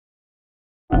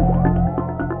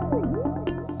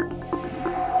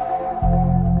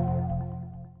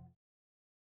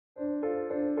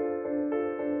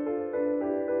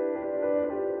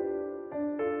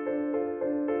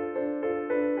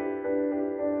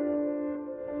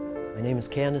My name is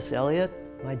Kandis Elliot.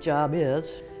 My job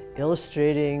is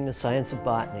illustrating the science of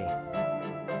botany,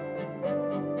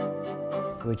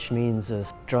 which means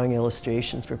drawing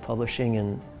illustrations for publishing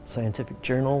in scientific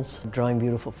journals, drawing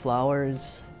beautiful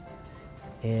flowers,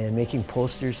 and making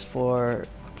posters for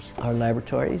our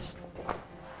laboratories.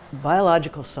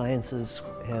 Biological sciences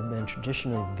have been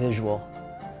traditionally visual.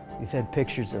 We've had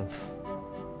pictures of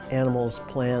animals,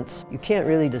 plants. You can't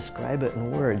really describe it in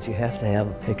words. You have to have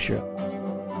a picture.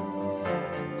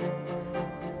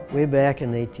 Way back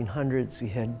in the 1800s, we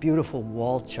had beautiful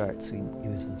wall charts we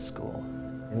used in school.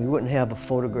 And we wouldn't have a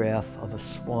photograph of a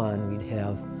swan, we'd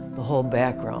have the whole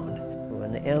background.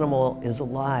 When the animal is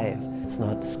alive, it's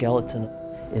not the skeleton,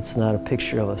 it's not a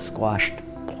picture of a squashed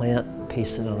plant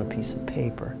pasted on a piece of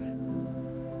paper.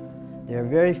 There are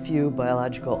very few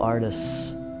biological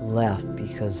artists left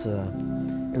because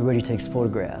everybody takes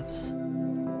photographs.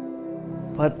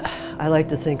 But I like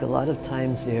to think a lot of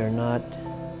times they are not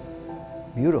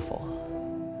beautiful.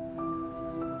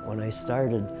 When I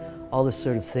started, all this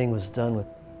sort of thing was done with,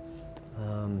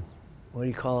 what do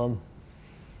you call them?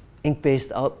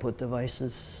 Ink-based output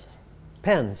devices,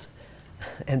 pens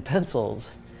and pencils,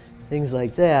 things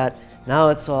like that. Now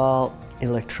it's all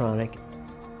electronic.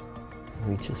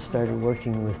 We just started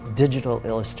working with digital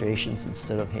illustrations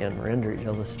instead of hand-rendered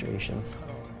illustrations.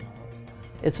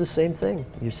 It's the same thing.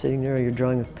 You're sitting there, you're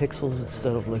drawing with pixels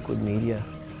instead of liquid media.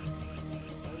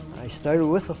 I started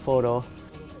with a photo.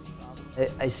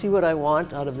 I see what I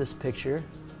want out of this picture.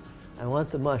 I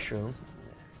want the mushroom.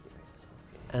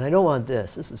 And I don't want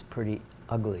this. This is pretty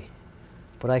ugly.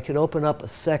 But I could open up a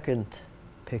second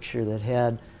picture that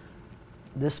had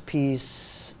this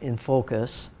piece in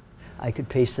focus. I could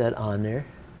paste that on there,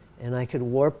 and I could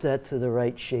warp that to the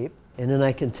right shape. And then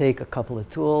I can take a couple of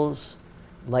tools,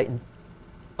 lighten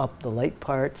up the light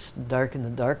parts, darken the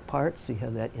dark parts, so you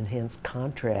have that enhanced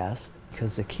contrast,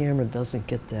 because the camera doesn't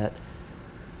get that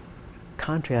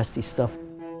contrasty stuff.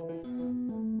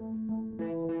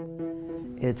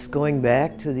 It's going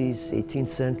back to these 18th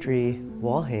century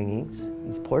wall hangings,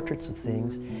 these portraits of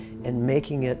things, and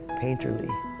making it painterly.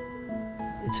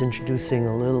 It's introducing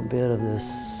a little bit of this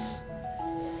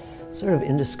sort of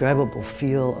indescribable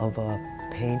feel of a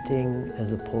painting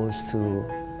as opposed to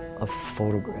a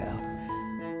photograph.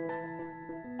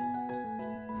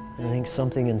 And I think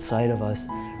something inside of us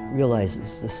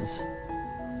realizes this is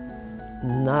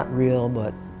not real,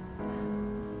 but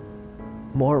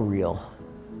more real.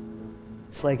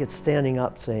 It's like it's standing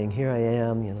up saying, here I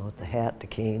am, you know, with the hat, the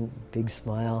cane, big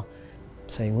smile,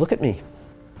 saying, look at me,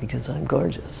 because I'm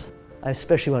gorgeous. I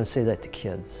especially want to say that to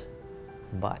kids.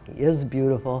 Botany is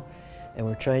beautiful, and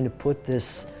we're trying to put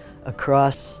this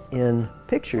across in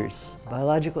pictures.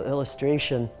 Biological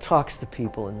illustration talks to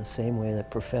people in the same way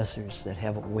that professors that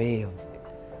have a way of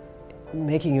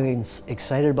making you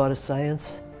excited about a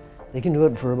science, they can do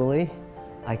it verbally,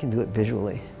 I can do it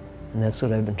visually, and that's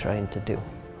what I've been trying to do.